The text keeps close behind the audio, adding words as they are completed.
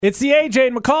It's the AJ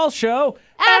and McCall show.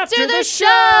 After the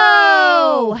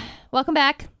show! Welcome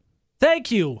back. Thank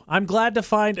you. I'm glad to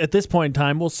find at this point in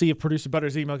time, we'll see if Producer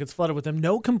Butterz' email gets flooded with them,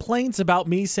 no complaints about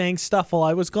me saying stuff while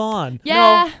I was gone.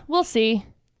 Yeah, we'll see.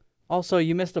 Also,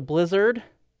 you missed a blizzard.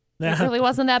 It really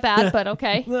wasn't that bad, but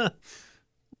okay.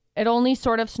 It only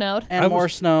sort of snowed. And more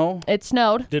snow. It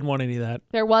snowed. Didn't want any of that.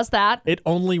 There was that. It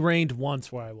only rained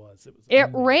once where I was. It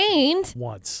rained.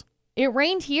 Once. It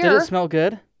rained here. Did it smell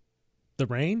good? The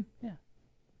rain? Yeah.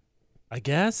 I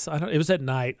guess. It was at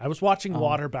night. I was watching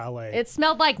water ballet. It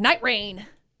smelled like night rain.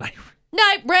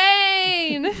 Night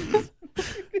rain!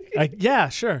 Yeah,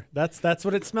 sure. That's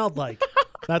what it smelled like.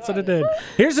 That's what it did.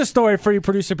 Here's a story for you,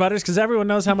 Producer Butterz, because everyone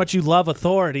knows how much you love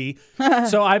authority.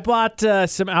 So I bought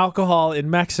some alcohol in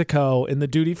Mexico in the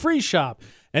duty-free shop.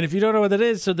 And if you don't know what that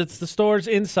is, so that's the stores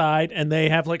inside, and they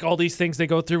have like all these things they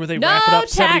go through where they wrap it up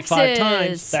 75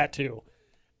 times. That too.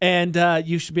 And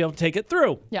you should be able to take it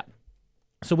through. Yeah.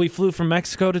 So we flew from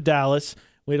Mexico to Dallas.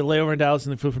 We had a layover in Dallas,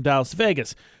 and then flew from Dallas to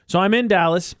Vegas. So I'm in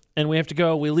Dallas, and we have to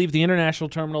go. We leave the international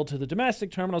terminal to the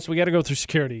domestic terminal, so we got to go through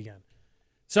security again.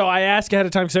 So I asked ahead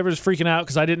of time because everyone was freaking out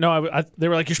because I didn't know. They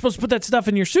were like, "You're supposed to put that stuff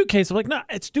in your suitcase." I'm like, "No,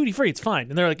 it's duty free. It's fine."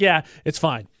 And they're like, "Yeah, it's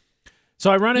fine."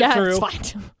 So I run it through. Yeah,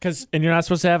 it's fine. And you're not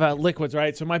supposed to have liquids,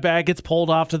 right? So my bag gets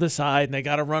pulled off to the side, and they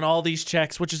got to run all these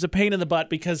checks, which is a pain in the butt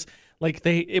because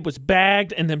it was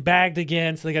bagged and then bagged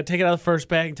again. So they got to take it out of the first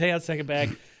bag and take out the second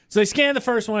bag. So they scan the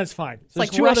first one. It's fine. So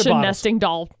it's like Russian nesting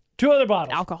doll. 2 other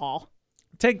bottles. Alcohol.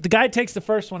 The guy takes the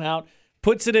first one out,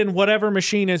 puts it in whatever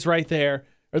machine is right there,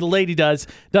 or the lady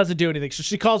doesn't do anything. So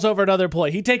she calls over another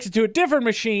employee. He takes it to a different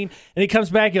machine, and he comes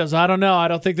back and goes, "I don't know. I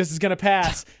don't think this is going to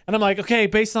pass." And I'm like, "Okay,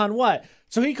 based on what?"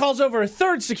 So he calls over a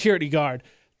third security guard.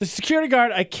 The security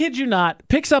guard, I kid you not,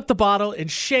 picks up the bottle and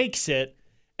shakes it.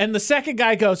 And the second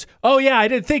guy goes, "Oh, yeah, I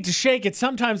didn't think to shake it.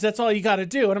 Sometimes that's all you got to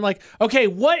do." And I'm like, okay,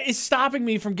 what is stopping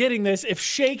me from getting this if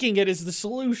shaking it is the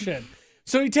solution?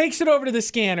 So he takes it over to the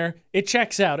scanner. It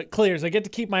checks out. It clears. I get to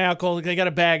keep my alcohol. I got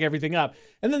to bag everything up.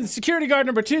 And then the security guard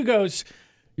number 2 goes,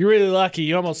 "You're really lucky.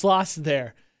 You almost lost it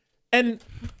there." And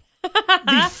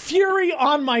the fury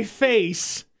on my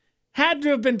face had to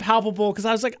have been palpable because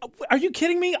I was like, "Are you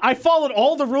kidding me? I followed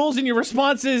all the rules," and your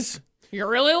response is, "You're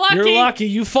really lucky. You're lucky.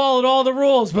 You followed all the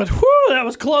rules, but whew, that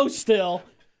was close still."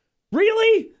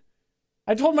 Really?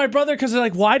 I told my brother because they're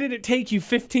like, "Why did it take you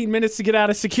 15 minutes to get out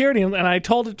of security?" And I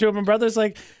told it to him. My brother's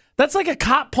like, "That's like a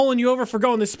cop pulling you over for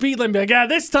going the speed limit." Like, "Yeah,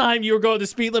 this time you were going the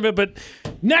speed limit, but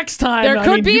next time there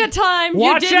could be a time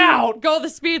you didn't go the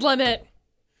speed limit."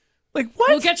 Like,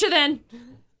 what? We'll get you then.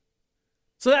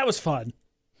 So that was fun.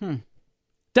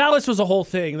 Dallas was a whole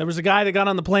thing. There was a guy that got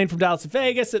on the plane from Dallas to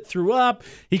Vegas that threw up.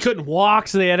 He couldn't walk,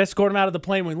 so they had to escort him out of the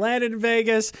plane when we landed in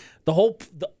Vegas.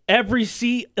 Every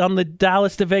seat on the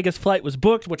Dallas to Vegas flight was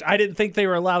booked, which I didn't think they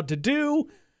were allowed to do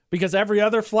because every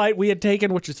other flight we had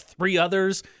taken, which is 3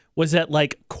 others, was at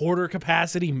like quarter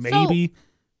capacity, maybe.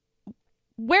 So,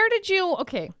 where did you?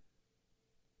 Okay.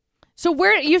 So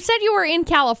where you said you were in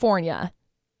California?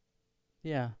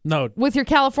 Yeah. No. With your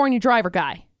California driver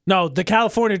guy. No, the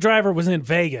California driver was in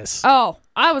Vegas. Oh,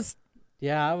 I was.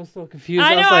 Yeah, I was so confused.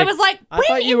 I know. I was like,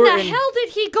 when in the hell did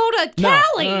he go to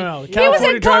Cali? No. He was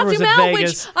in Cozumel,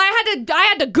 which I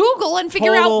had to Google and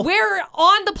figure out where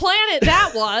on the planet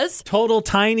that was. Total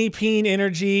tiny peen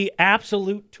energy,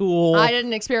 absolute tool. I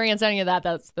didn't experience any of that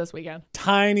this weekend.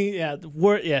 Tiny,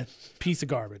 piece of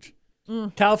garbage.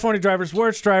 California drivers,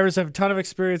 worst drivers, have a ton of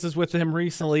experiences with him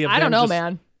recently. I don't know,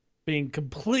 man. Being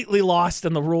completely lost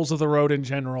in the rules of the road in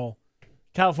general.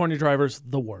 California drivers,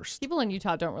 the worst. People in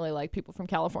Utah don't really like people from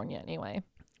California anyway.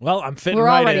 Well, I'm fitting We're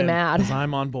right already in mad. because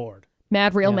I'm on board.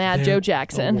 Mad, real mad, Joe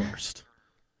Jackson. The worst.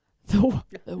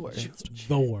 The worst.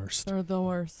 The worst. They're the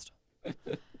worst.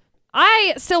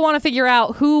 I still want to figure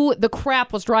out who the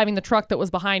crap was driving the truck that was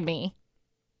behind me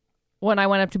when I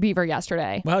went up to Beaver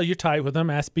yesterday. Well, you're tight with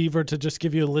them. Ask Beaver to just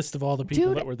give you a list of all the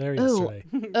people that were there yesterday.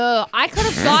 I could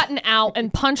have gotten out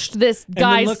and punched this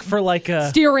guy's look for like a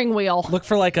steering wheel. Look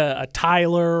for like a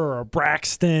Tyler or a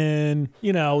Braxton, the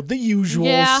usuals.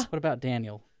 Yeah. What about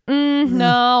Daniel?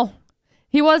 No.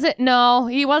 He wasn't. No,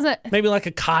 he wasn't. Maybe like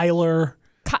a Kyler.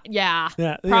 Yeah,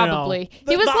 probably.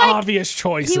 He was like obvious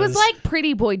choices. He was like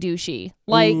pretty boy douchey.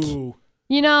 Like, ooh.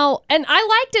 And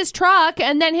I liked his truck,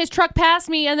 and then his truck passed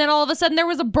me, and then all of a sudden there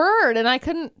was a bird, and I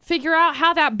couldn't figure out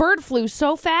how that bird flew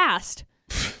so fast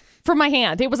from my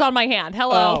hand. It was on my hand.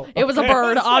 Hello. It was a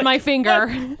bird on my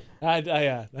finger.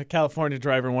 That California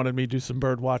driver wanted me to do some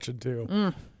bird watching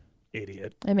too.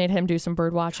 Idiot. I made him do some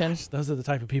bird watching. Gosh, those are the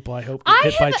type of people I hope get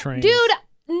hit by trains. Dude,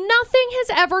 nothing has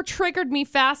ever triggered me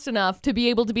fast enough to be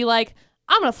able to be like,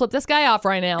 I'm going to flip this guy off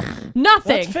right now.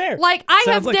 Nothing. That's fair. Like, I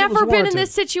Sounds have like it was never been in warranted.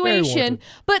 this Very situation. warranted.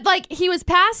 But, like, he was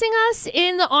passing us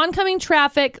in the oncoming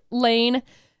traffic lane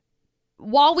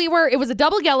while it was a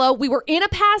double yellow. We were in a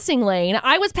passing lane.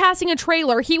 I was passing a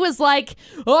trailer. He was like,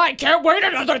 oh, I can't wait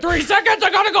another 3 seconds. I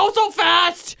got to go so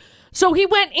fast. So he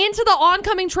went into the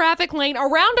oncoming traffic lane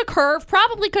around a curve,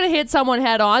 probably could have hit someone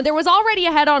head on. There was already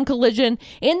a head on collision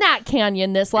in that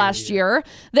canyon this last year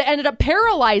that ended up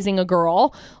paralyzing a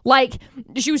girl. Like,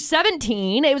 she was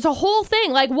 17. It was a whole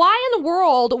thing. Like, why in the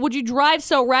world would you drive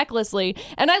so recklessly?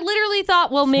 And I literally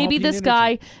thought, well, maybe this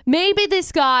guy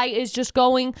is just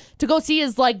going to go see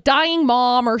his, like, dying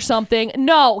mom or something.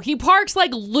 No, he parks,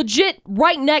 like, legit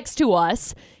right next to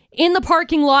us in the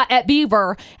parking lot at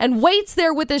Beaver and waits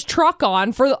there with his truck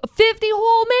on for 50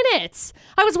 whole minutes.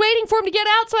 I was waiting for him to get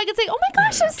out so I could say, oh my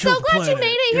gosh, I'm so glad you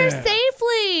made it here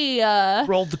safely.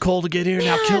 Rolled the coal to get here.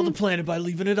 Now kill the planet by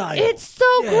leaving it idle. It's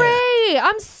so great.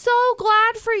 I'm so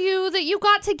glad for you that you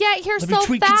got to get here Let so me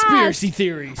tweak fast. conspiracy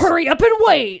theories. Hurry up and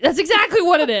wait. That's exactly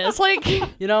what it is. Like,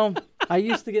 You know, I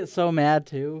used to get so mad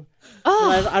too.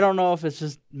 oh, I don't know if it's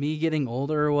just me getting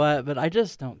older or what, but I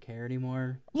just don't care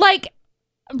anymore. like,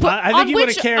 but I think you would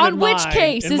have cared on in which mine.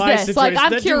 case In is my this? Like, situation,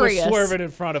 I'm that dude was curious. swerving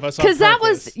in front of us on Because that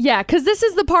purpose. was, because this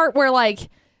is the part where, like,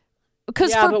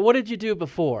 because Yeah, for but what did you do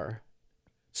before?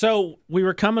 So we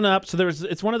were coming up. So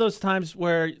it's one of those times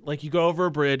where, like, you go over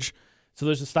a bridge. So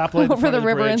there's a stoplight in over front the of the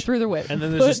river bridge, and through the woods. and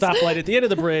then there's a stoplight at the end of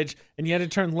the bridge, and you had to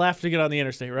turn left to get on the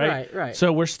interstate, right? Right.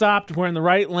 So we're stopped. We're in the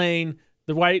right lane,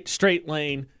 the right straight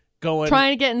lane, going.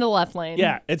 Trying to get in the left lane.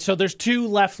 Yeah, and so there's 2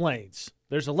 left lanes.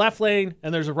 There's a left lane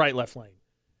and there's a right left lane.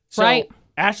 So Right.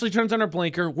 Ashley turns on her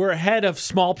blinker. We're ahead of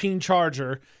small peen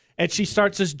Charger, and she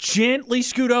starts to gently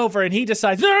scoot over, and he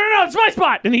decides, no, it's my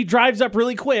spot. And he drives up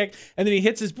really quick, and then he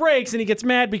hits his brakes, and he gets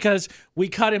mad because we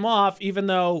cut him off, even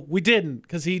though we didn't,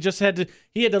 because he had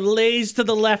to laze to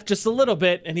the left just a little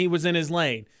bit, and he was in his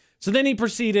lane. So then he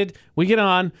proceeded, we get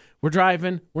on, we're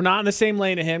driving, we're not in the same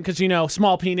lane to him, because,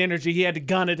 small peen energy, he had to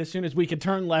gun it as soon as we could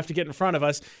turn left to get in front of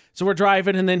us. So we're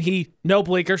driving, and then he, no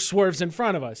blinker, swerves in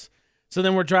front of us. So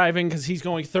then we're driving because he's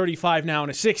going 35 now and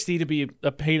a 60 to be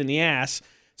a pain in the ass.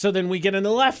 So then we get in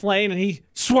the left lane and he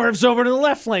swerves over to the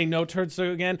left lane. No turn so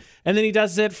again. And then he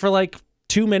does it for like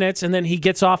 2 minutes and then he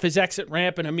gets off his exit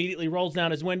ramp and immediately rolls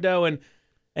down his window and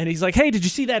he's like, hey, did you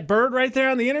see that bird right there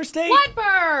on the interstate? What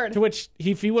bird? To which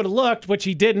if he would have looked, which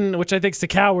he didn't, which I think's the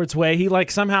coward's way, he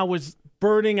like somehow was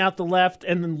birding out the left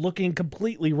and then looking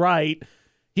completely right.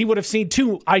 He would have seen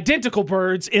 2 identical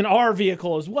birds in our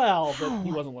vehicle as well, but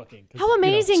he wasn't looking. How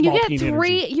amazing. Small You peen get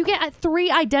three energy. you get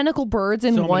 3 identical birds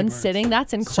in So many one birds. sitting.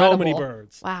 That's incredible. So many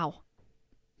birds. Wow.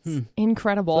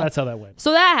 Incredible. So that's how that went.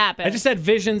 So that happened. I just had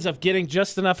visions of getting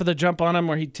just enough of the jump on him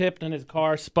where he tipped and his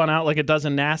car spun out like it does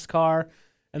in NASCAR.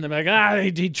 And then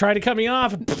like, he tried to cut me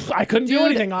off. I couldn't do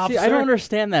anything, officer. See, I don't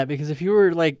understand that because if you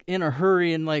were like in a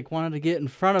hurry and like wanted to get in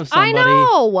front of somebody, I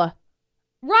know.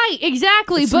 Right,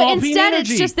 exactly. It's But small peen instead it's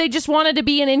energy. just they just wanted to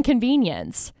be an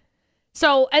inconvenience.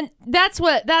 So, and that's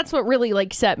what really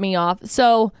like set me off.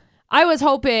 So I was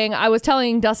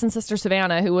telling Dustin's sister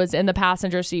Savannah, who was in the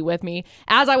passenger seat with me,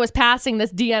 as I was passing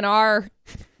this DNR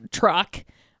truck,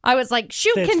 I was like,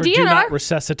 shoot, Stands can for do not DNR?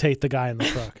 resuscitate the guy in the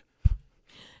truck.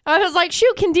 I was like,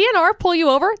 shoot, can DNR pull you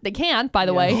over? They can, by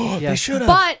the way. Yeah. They should have.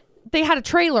 But they had a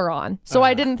trailer on, so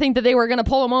I didn't think that they were going to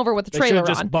pull him over with the They trailer should've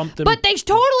just on. bumped him, But they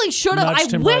totally should have.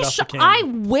 nudged him right off the canyon.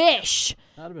 I wish.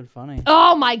 that'd have been funny.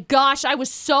 Oh my gosh, I was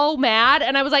so mad,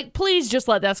 and I was like, please just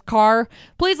let this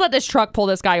truck pull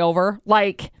this guy over.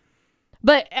 Like,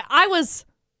 but I was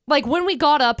like, when we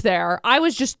got up there, I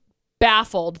was just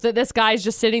baffled that this guy's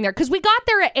just sitting there because we got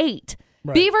there at 8.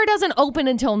 Right. Beaver doesn't open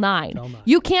until 9.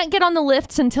 You can't get on the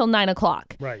lifts until 9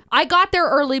 o'clock. Right. I got there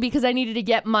early because I needed to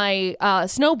get my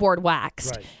snowboard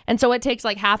waxed. Right. And so it takes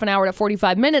like half an hour to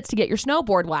 45 minutes to get your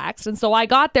snowboard waxed. And so I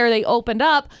got there, they opened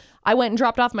up. I went and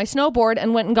dropped off my snowboard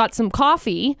and went and got some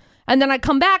coffee. And then I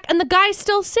come back and the guy's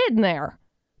still sitting there.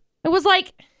 It was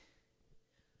like,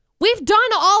 we've done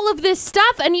all of this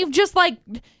stuff and you've just like,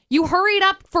 you hurried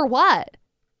up for what?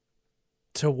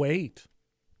 To wait.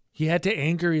 He had to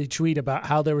angrily tweet about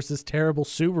how there was this terrible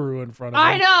Subaru in front of him.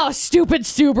 I know, stupid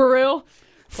Subaru. Well,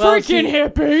 Freaking see,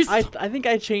 hippies. I think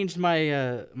I changed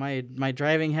my my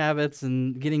driving habits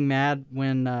and getting mad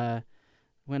when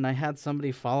I had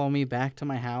somebody follow me back to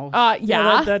my house.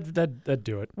 Yeah. That'd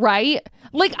do it. Right?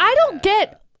 Like,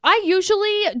 I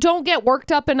usually don't get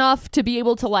worked up enough to be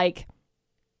able to, like,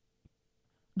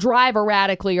 drive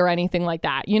erratically or anything like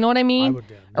that. You know what I mean? I would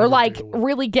or, never like, do it.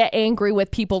 really get angry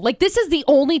with people. Like, this is the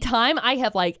only time I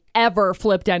have, like, ever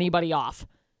flipped anybody off.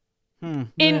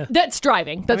 That's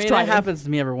driving. That's driving. That happens to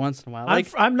me every once in a while. Like,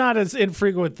 I'm not as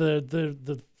infrequent with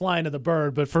the flying of the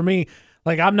bird, but for me,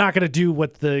 like I'm not gonna do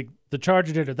what the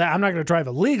Charger did or that. I'm not gonna drive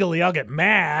illegally. I'll get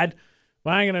mad.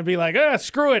 But I'm gonna be like,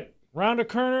 screw it. Round a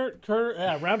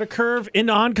curve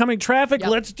into oncoming traffic. Yep.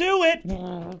 Let's do it.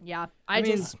 Yeah, I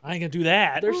ain't gonna do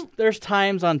that. There's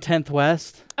times on 10th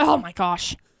West. Oh my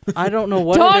gosh. I don't know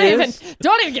what it is.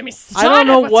 Don't even get me started. I don't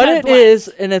know what it is,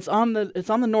 and it's on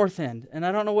the north end, and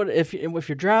I don't know what if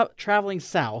you're traveling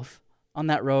south on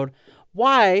that road,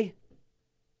 why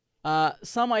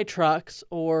semi trucks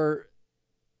or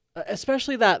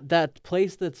especially that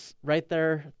place that's right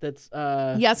there that's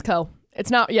Yesco. It's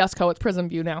not Yesco. It's Prism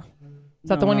View now. Is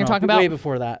that the one you're talking about? Way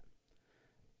before that.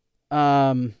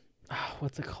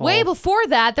 What's it called? Way before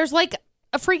that, there's like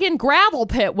a freaking gravel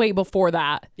pit. Way before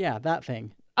that. Yeah, that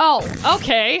thing. Oh,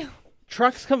 okay.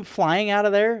 Trucks come flying out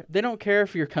of there. They don't care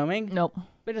if you're coming. Nope.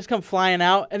 They just come flying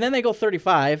out, and then they go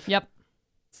 35. Yep.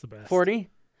 It's the best. 40.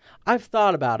 I've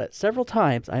thought about it several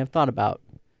times. I have thought about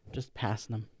just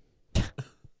passing them.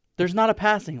 There's not a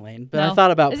passing lane, but I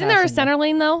thought about. Isn't there a center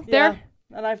lane though? Yeah, there.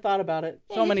 And I've thought about it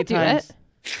Yeah, so many times.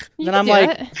 Then I'm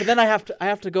like, but then I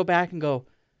have to go back and go.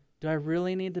 Do I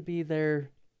really need to be there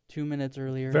 2 minutes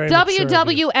earlier?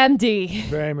 WWMD.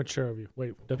 Very mature of you.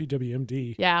 Wait,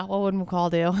 WWMD. Yeah, what would McCall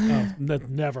do? Oh,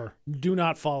 never. Do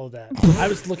not follow that. I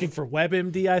was looking for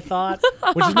WebMD, I thought,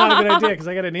 which is not a good idea because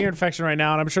I got an ear infection right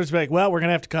now, and I'm sure it's like, well, we're going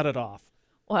to have to cut it off.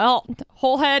 Well,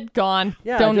 whole head gone.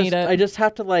 Yeah, Don't need it. I just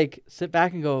have to like sit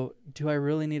back and go, do I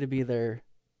really need to be there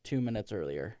 2 minutes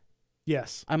earlier?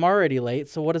 Yes. I'm already late,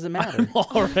 so what does it matter? I'm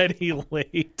already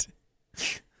late.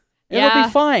 It'll be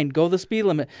fine. Go the speed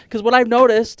limit. Because what I've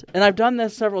noticed, and I've done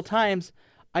this several times,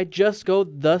 I just go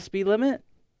the speed limit,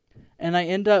 and I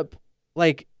end up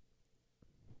like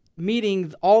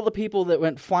meeting all the people that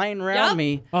went flying around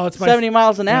me. Oh, it's 70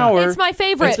 miles an hour. It's my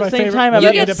favorite. It's my Same favorite. time You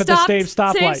I've end up at the same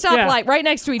stoplight. Same stoplight, right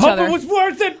next to each Hope other. it was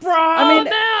worth it, bro. I mean,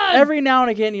 man. every now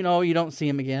and again, you don't see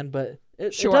him again, but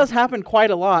it does happen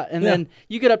quite a lot. And then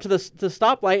you get up to the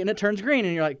stoplight and it turns green,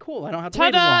 and you're like, cool, I don't have to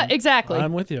wait as long. Exactly.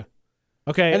 I'm with you.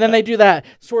 Okay. And then they do that,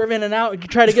 swerve in and out, and you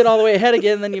try to get all the way ahead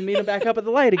again, and then you meet them back up at the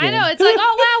light again. I know. It's like,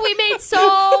 oh, wow, we made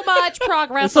so much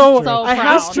progress. So I'm so I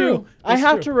proud.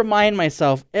 have to remind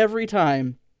myself every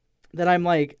time that I'm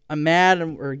mad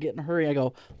or get in a hurry. I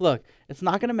go, look, it's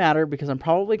not going to matter because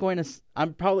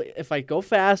if I go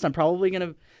fast, I'm probably going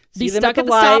to see them stuck at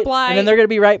the light, stoplight, and then they're going to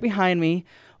be right behind me,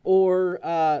 or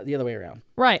the other way around.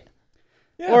 Right.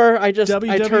 Yeah. Or I turn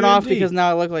off WWMD. because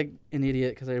now I look like an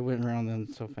idiot because I went around them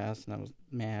so fast and I was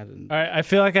mad. All right, I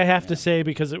feel like I have to say,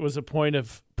 because it was a point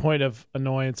of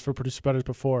annoyance for Producer Butterz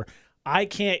before, I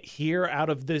can't hear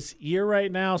out of this ear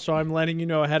right now, so I'm letting you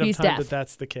know ahead of time that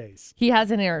that's the case. He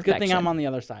has an ear infection. Good thing I'm on the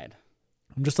other side.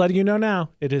 I'm just letting you know now.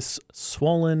 It is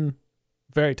swollen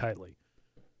very tightly.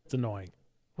 It's annoying.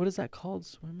 What is that called?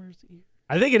 Swimmer's ear?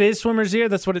 I think it is swimmer's ear.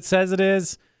 That's what it says it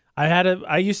is.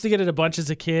 I used to get it a bunch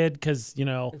as a kid because,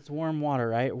 It's warm water,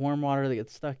 right? Warm water that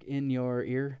gets stuck in your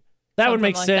ear. That would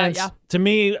make like sense. that, yeah. To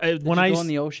me, when I go in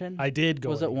the ocean? I did go.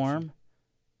 Was it warm?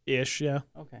 Ish, yeah.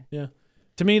 Okay. Yeah.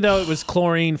 To me, though, it was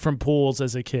chlorine from pools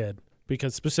as a kid,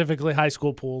 because specifically high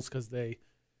school pools, because they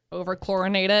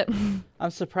over-chlorinate it.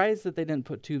 I'm surprised that they didn't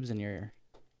put tubes in your ear.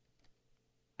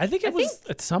 I think it was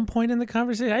at some point in the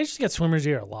conversation. I used to get swimmer's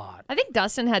ear a lot. I think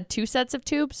Dustin had 2 sets of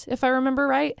tubes, if I remember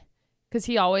right, because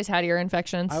he always had ear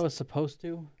infections. I was supposed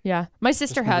to. Yeah. My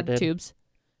sister had did. tubes.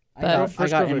 I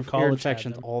got over to college ear had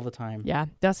infections them. all the time. Yeah.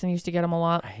 Dustin used to get them a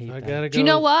lot. I hate I that. gotta go. Do you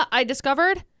know what I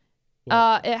discovered?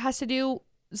 What? It has to do,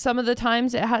 some of the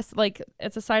times,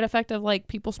 it's a side effect of,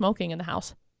 people smoking in the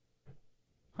house.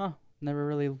 Huh. Never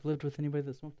really lived with anybody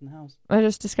that smoked in the house. I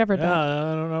just discovered Yeah, that.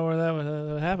 I don't know where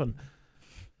that happened.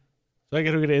 So I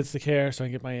got to go to Instacare so I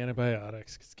can get my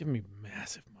antibiotics. It's giving me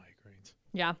massive migraines.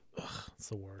 Yeah. Ugh, it's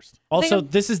the worst. Also,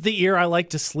 this is the ear I like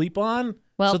to sleep on.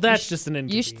 Well, so that's just an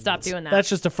inconvenience. you should stop doing that. That's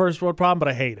just a first world problem, but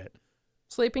I hate it.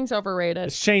 Sleeping's overrated.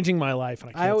 It's changing my life.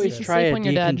 And I always You try sleep a when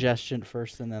you're dead. decongestion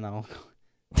first, and then I'll.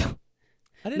 I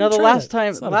didn't No, the try last that. time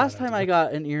It's not a bad I idea.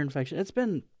 got an ear infection, it's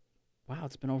been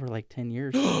over like 10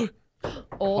 years.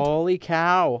 Old. Holy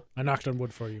cow. I knocked on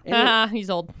wood for you. He's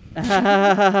old. We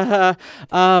had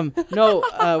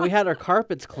our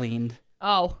carpets cleaned,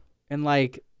 Oh. and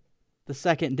the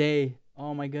second day,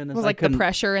 oh my goodness, It was the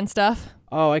pressure and stuff.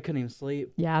 Oh, I couldn't even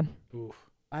sleep. Yeah. Oof.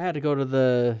 I had to go to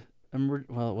the it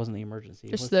wasn't the emergency.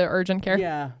 Just the urgent care.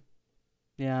 Yeah.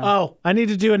 Oh, I need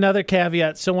to do another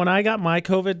caveat. So when I got my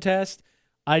COVID test,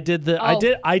 I did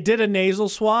a nasal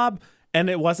swab, and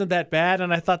it wasn't that bad.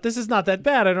 And I thought, this is not that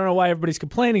bad. I don't know why everybody's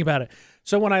complaining about it.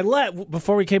 So when I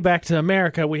before we came back to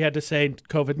America, we had to say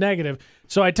COVID negative.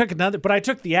 So I took but I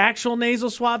took the actual nasal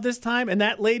swab this time, and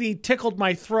that lady tickled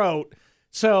my throat.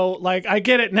 So, like, I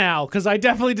get it now, because I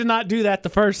definitely did not do that the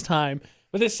first time.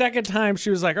 But the second time, she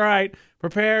was like, all right,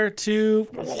 prepare to...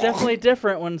 It's definitely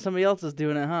different when somebody else is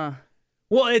doing it, huh?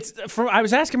 Well, I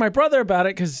was asking my brother about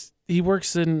it, because he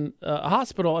works in a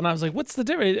hospital, and I was like, what's the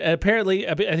difference? Apparently,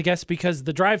 I guess because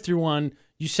the drive-through one,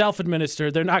 you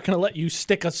self-administer, they're not going to let you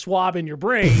stick a swab in your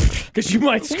brain, because you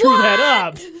might screw that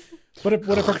up. But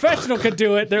when a professional could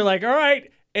do it, they're like, all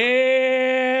right,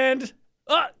 and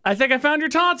I think I found your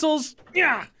tonsils.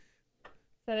 Yeah.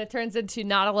 Then it turns into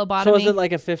not a lobotomy. So is it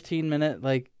like a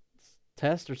 15-minute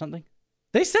test or something?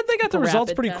 They said they got the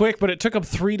results rapid pretty test. quick, but it took them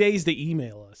 3 days to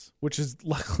email us, which is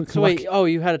luckily. So wait,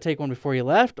 you had to take one before you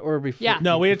left, or before? Yeah.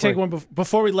 No, we had to take one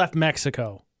before we left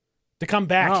Mexico to come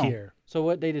back here. So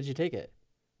what day did you take it?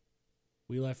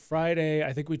 We left Friday.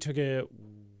 I think we took it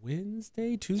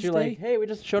Wednesday, Tuesday. So you're like, hey, we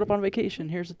just showed up on vacation.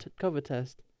 Here's a COVID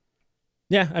test.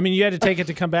 Yeah, I mean, you had to take it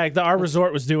to come back. Our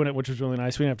resort was doing it, which was really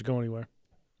nice. We didn't have to go anywhere.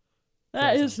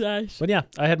 That is nice. But yeah,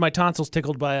 I had my tonsils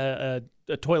tickled by a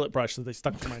toilet brush that they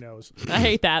stuck to my nose. I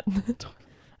hate that.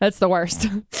 That's the worst.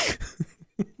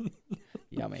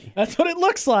 Yummy. That's what it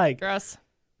looks like. Gross.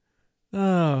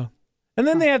 Oh. And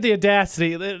then they had the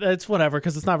audacity. It's whatever,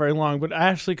 because it's not very long, but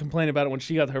Ashley complained about it when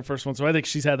she got her first one, so I think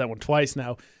she's had that one twice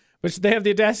now. But they have the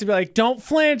audacity to be like, don't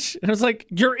flinch. And I was like,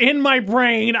 you're in my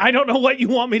brain. I don't know what you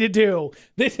want me to do.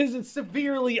 This is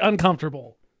severely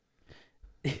uncomfortable.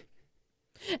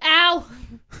 Ow.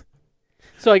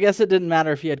 So I guess it didn't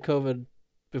matter if you had COVID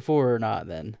before or not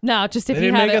then. No, just if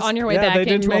you have it on your way back into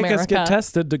America. They didn't make us get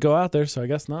tested to go out there, so I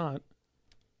guess not.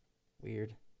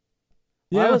 Weird.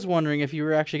 Yeah. Well, I was wondering if you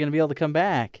were actually going to be able to come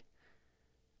back.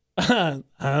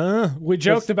 We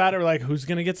joked about it. We're like, who's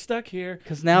going to get stuck here?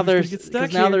 Because now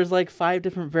there's like 5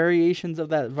 different variations of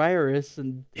that virus.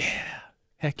 And yeah.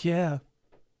 Heck yeah.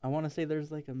 I want to say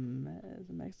there's like a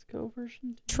Mexico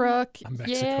version. Truck.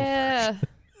 Yeah.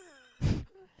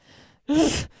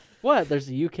 What? There's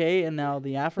the UK and now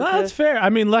the Africa? No, that's fair. I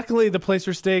mean, luckily the place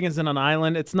we're staying is in an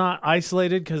island. It's not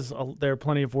isolated because there are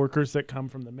plenty of workers that come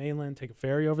from the mainland, take a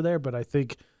ferry over there, but I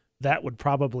think that would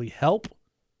probably help.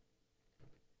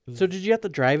 So did you have to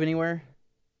drive anywhere?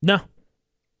 No.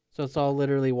 So it's all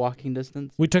literally walking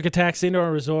distance? We took a taxi into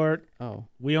our resort. Oh.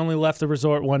 We only left the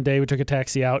resort one day. We took a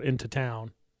taxi out into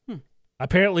town.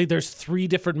 Apparently there's 3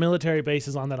 different military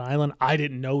bases on that island. I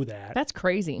didn't know that. That's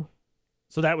crazy.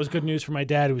 So that was good news for my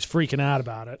dad, who was freaking out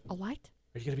about it. A what?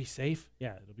 Are you going to be safe?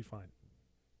 Yeah, it'll be fine.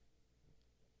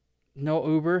 No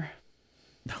Uber?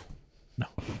 No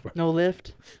Uber. No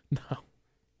Lyft?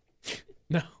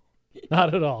 No,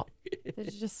 not at all.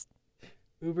 Did you just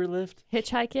Uber Lyft?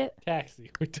 hitchhike it? Taxi.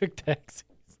 We took taxis.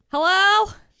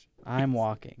 Hello? I'm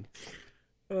walking.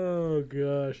 Oh,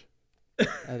 gosh.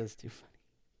 That is too funny.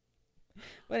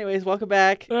 Well, anyways, welcome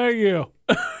back. Thank you.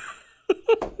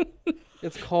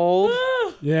 It's cold.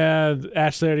 Yeah,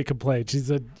 Ashley already complained. She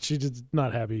said she's just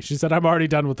not happy. She said, I'm already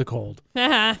done with the cold.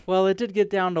 Well, it did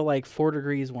get down to like 4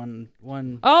 degrees one.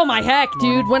 Oh, my heck,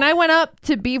 dude. When I went up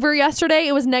to Beaver yesterday,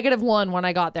 it was -1 when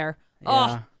I got there. Yeah.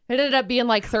 Oh, it ended up being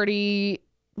like 30.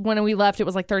 When we left, it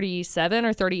was like 37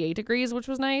 or 38 degrees, which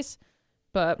was nice.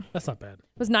 But That's not bad.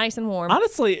 it was nice and warm.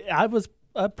 Honestly, I was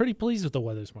pretty pleased with the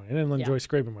weather this morning. I didn't enjoy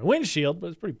scraping my windshield, but I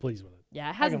was pretty pleased with it.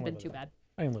 Yeah, it hasn't been too bad.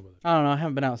 I can live with it. I don't know. I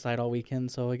haven't been outside all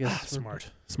weekend, so I guess.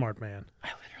 Smart man. I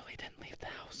literally didn't leave the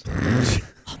house.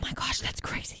 Oh my gosh, that's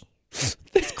crazy.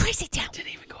 It's crazy town. I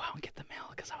didn't even go out and get the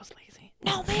mail because I was lazy.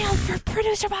 No mail for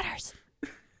Producer Butterz.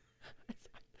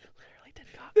 Literally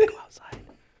didn't go outside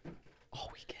all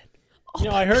weekend. Oh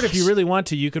I heard if you really want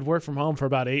to, you could work from home for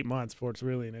about 8 months before it's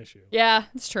really an issue. Yeah,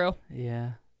 it's true.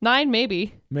 Yeah. 9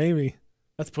 maybe. Maybe.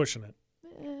 That's pushing it.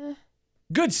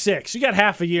 Good 6. You got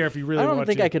half a year if you really want to. I don't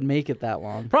think I could make it that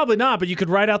long. Probably not, but you could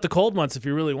ride out the cold months if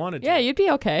you really wanted to. Yeah, you'd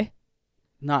be okay.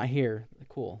 Not here.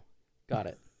 Cool. Got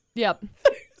it. Yep.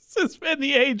 This has been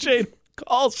the AJ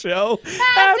McCall Show.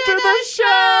 After the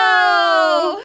show!